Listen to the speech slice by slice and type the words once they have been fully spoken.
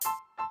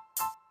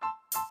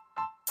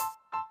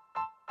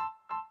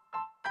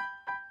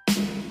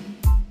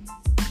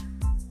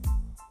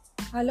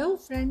Hello,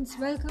 friends.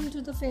 Welcome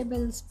to the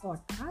Fables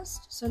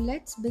podcast. So,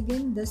 let's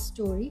begin the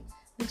story,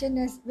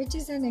 which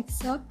is an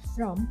excerpt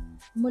from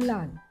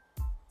Mulan.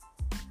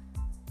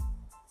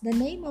 The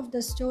name of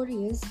the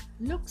story is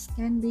Looks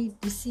Can Be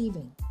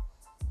Deceiving.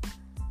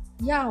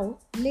 Yao,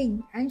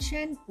 Ling, and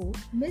Shenpu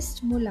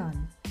missed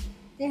Mulan.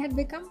 They had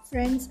become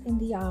friends in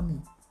the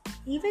army.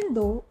 Even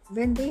though,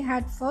 when they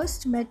had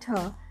first met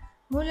her,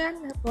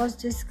 Mulan was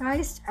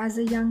disguised as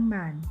a young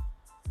man.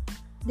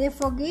 They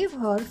forgave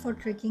her for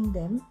tricking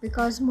them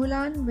because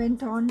Mulan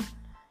went on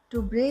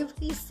to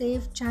bravely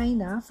save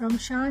China from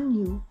Shan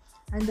Yu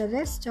and the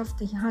rest of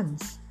the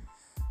Huns.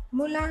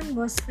 Mulan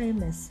was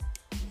famous.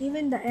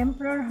 Even the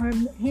emperor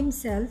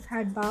himself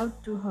had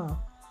bowed to her.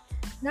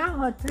 Now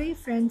her three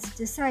friends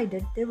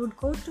decided they would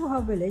go to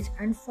her village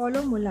and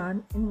follow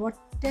Mulan in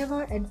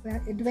whatever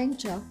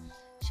adventure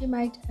she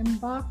might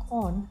embark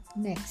on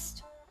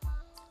next.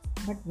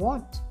 But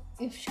what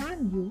if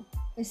Shan Yu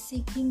is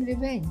seeking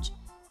revenge?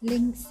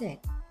 Ling said.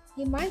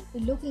 He might be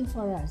looking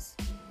for us.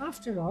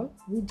 After all,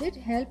 we did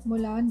help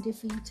Mulan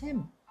defeat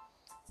him.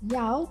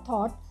 Yao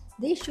thought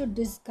they should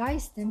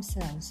disguise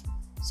themselves.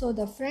 So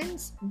the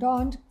friends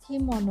donned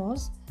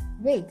kimonos,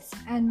 wigs,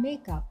 and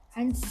makeup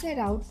and set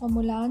out for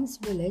Mulan's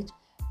village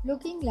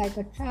looking like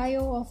a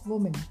trio of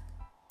women.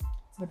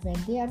 But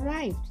when they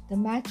arrived, the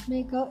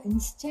matchmaker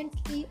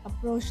instantly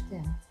approached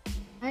them.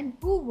 And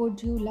who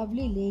would you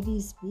lovely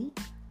ladies be?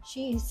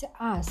 She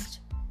asked.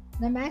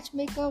 The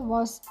matchmaker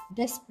was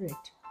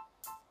desperate.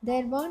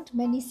 There weren't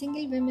many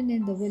single women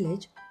in the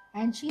village,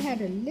 and she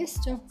had a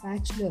list of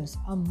bachelors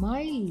a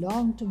mile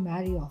long to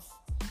marry off.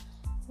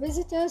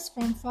 Visitors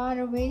from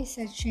far away,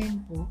 said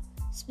Shenpu,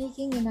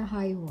 speaking in a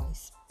high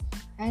voice.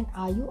 And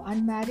are you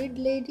unmarried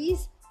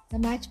ladies? The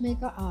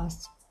matchmaker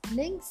asked.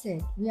 Ling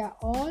said, we are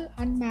all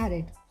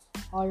unmarried.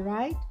 All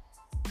right.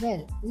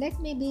 Well,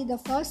 let me be the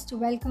first to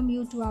welcome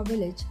you to our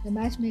village, the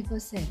matchmaker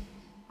said,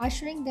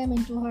 ushering them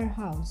into her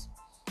house.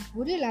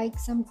 Would you like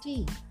some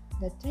tea?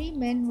 The three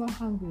men were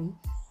hungry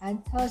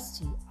and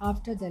thirsty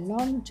after the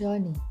long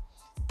journey.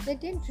 They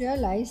didn't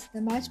realize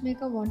the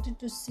matchmaker wanted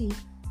to see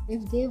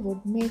if they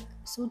would make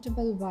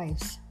suitable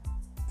wives.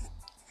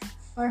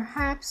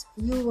 Perhaps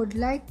you would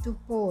like to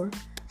pour,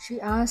 she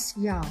asked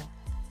Yao.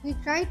 He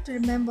tried to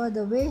remember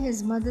the way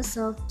his mother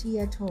served tea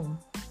at home.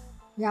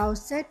 Yao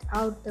set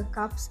out the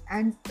cups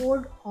and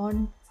poured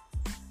on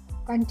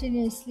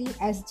continuously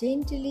as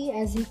daintily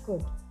as he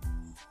could.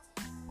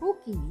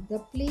 Cookie, the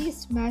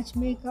pleased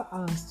matchmaker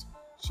asked,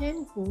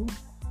 Shenpu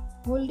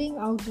holding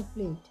out a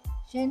plate.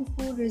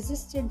 Shenpu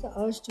resisted the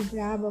urge to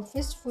grab a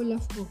fistful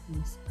of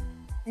cookies.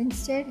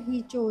 Instead,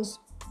 he chose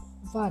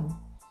one,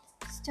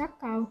 stuck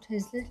out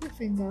his little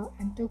finger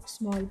and took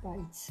small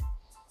bites.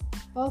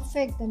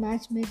 Perfect, the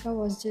matchmaker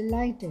was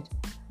delighted.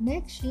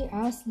 Next, she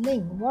asked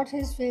Ling what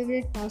his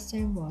favorite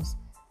pastime was.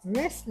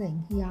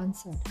 Wrestling, he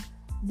answered.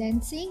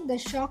 Then, seeing the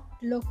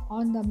shocked look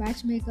on the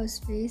matchmaker's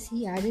face,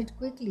 he added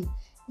quickly,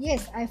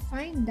 Yes, I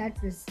find that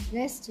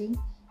resting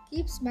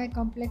keeps my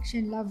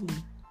complexion lovely.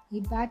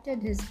 He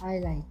batted his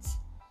eyelids.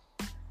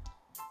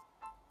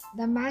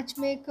 The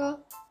matchmaker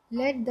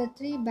led the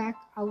three back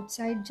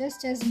outside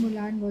just as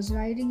Mulan was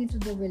riding into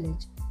the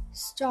village.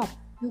 Stop,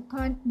 you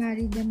can't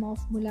marry them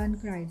off, Mulan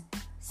cried,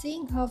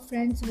 seeing her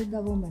friends with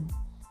the woman.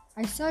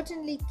 I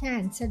certainly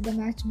can, said the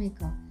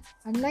matchmaker.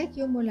 Unlike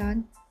you,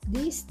 Mulan,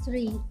 these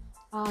three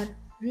are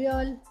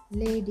real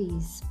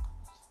ladies.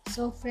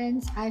 So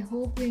friends, I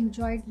hope you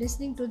enjoyed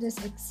listening to this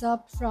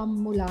excerpt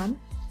from Mulan,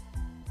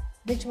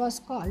 which was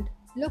called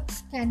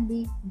Looks Can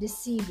Be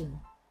Deceiving.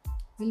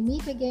 We'll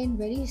meet again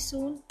very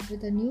soon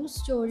with a new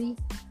story.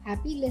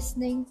 Happy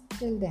listening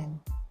till then.